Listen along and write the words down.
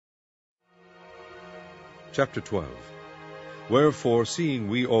Chapter 12. Wherefore, seeing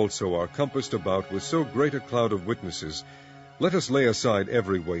we also are compassed about with so great a cloud of witnesses, let us lay aside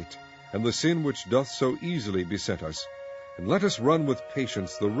every weight, and the sin which doth so easily beset us, and let us run with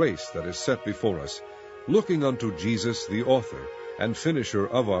patience the race that is set before us, looking unto Jesus the author and finisher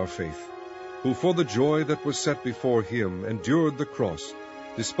of our faith, who for the joy that was set before him endured the cross,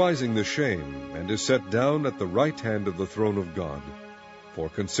 despising the shame, and is set down at the right hand of the throne of God. For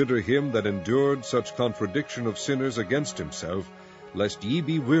consider him that endured such contradiction of sinners against himself, lest ye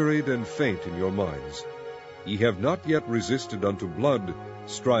be wearied and faint in your minds. Ye have not yet resisted unto blood,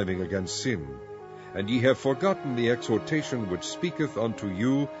 striving against sin. And ye have forgotten the exhortation which speaketh unto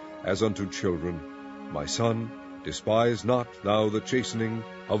you as unto children. My son, despise not thou the chastening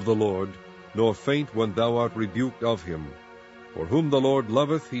of the Lord, nor faint when thou art rebuked of him. For whom the Lord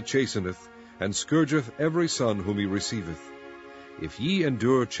loveth he chasteneth, and scourgeth every son whom he receiveth. If ye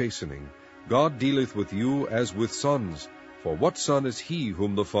endure chastening, God dealeth with you as with sons. For what son is he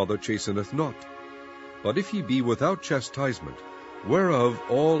whom the Father chasteneth not? But if ye be without chastisement, whereof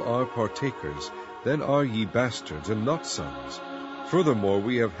all are partakers, then are ye bastards, and not sons. Furthermore,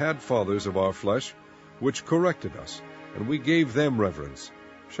 we have had fathers of our flesh, which corrected us, and we gave them reverence.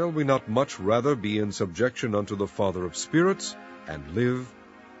 Shall we not much rather be in subjection unto the Father of spirits, and live?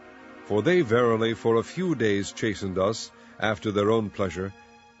 For they verily for a few days chastened us, after their own pleasure,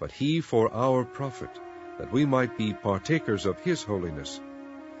 but he for our profit, that we might be partakers of his holiness.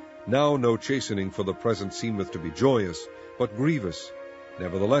 Now no chastening for the present seemeth to be joyous, but grievous.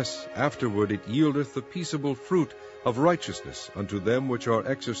 Nevertheless, afterward it yieldeth the peaceable fruit of righteousness unto them which are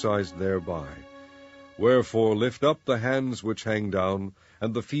exercised thereby. Wherefore lift up the hands which hang down,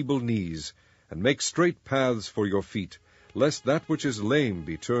 and the feeble knees, and make straight paths for your feet, lest that which is lame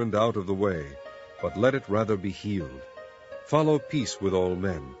be turned out of the way, but let it rather be healed. Follow peace with all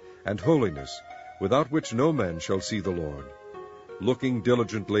men, and holiness, without which no man shall see the Lord. Looking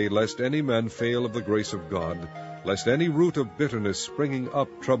diligently, lest any man fail of the grace of God, lest any root of bitterness springing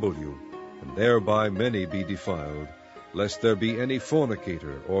up trouble you, and thereby many be defiled, lest there be any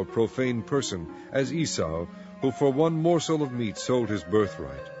fornicator or profane person, as Esau, who for one morsel of meat sold his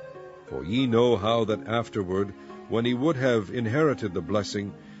birthright. For ye know how that afterward, when he would have inherited the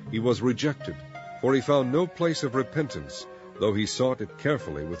blessing, he was rejected, for he found no place of repentance, though he sought it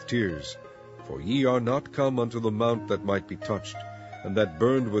carefully with tears. For ye are not come unto the mount that might be touched, and that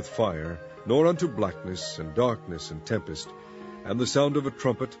burned with fire, nor unto blackness, and darkness, and tempest, and the sound of a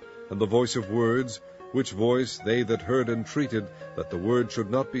trumpet, and the voice of words, which voice they that heard entreated that the word should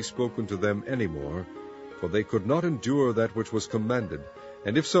not be spoken to them any more, for they could not endure that which was commanded.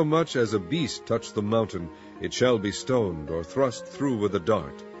 And if so much as a beast touch the mountain, it shall be stoned, or thrust through with a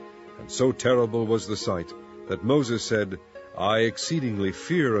dart. And so terrible was the sight, that Moses said, I exceedingly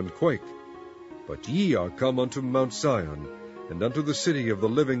fear and quake. But ye are come unto Mount Zion, and unto the city of the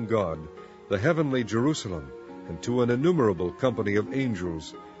living God, the heavenly Jerusalem, and to an innumerable company of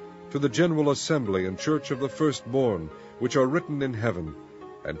angels, to the general assembly and church of the firstborn, which are written in heaven,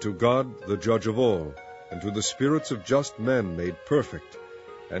 and to God the judge of all, and to the spirits of just men made perfect,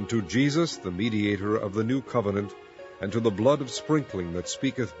 and to Jesus the mediator of the new covenant, and to the blood of sprinkling that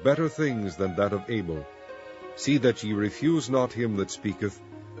speaketh better things than that of Abel. See that ye refuse not him that speaketh,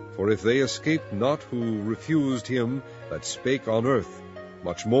 for if they escaped not who refused him that spake on earth,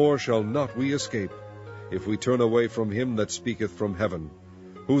 much more shall not we escape, if we turn away from him that speaketh from heaven,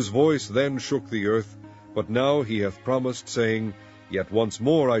 whose voice then shook the earth, but now he hath promised, saying, Yet once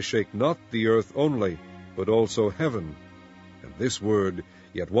more I shake not the earth only, but also heaven. And this word,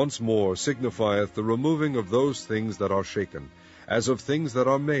 yet once more, signifieth the removing of those things that are shaken, as of things that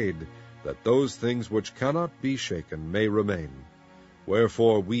are made, that those things which cannot be shaken may remain.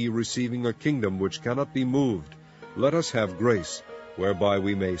 Wherefore we, receiving a kingdom which cannot be moved, let us have grace, whereby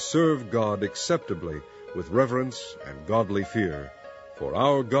we may serve God acceptably, with reverence and godly fear. For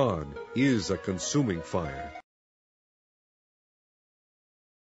our God is a consuming fire.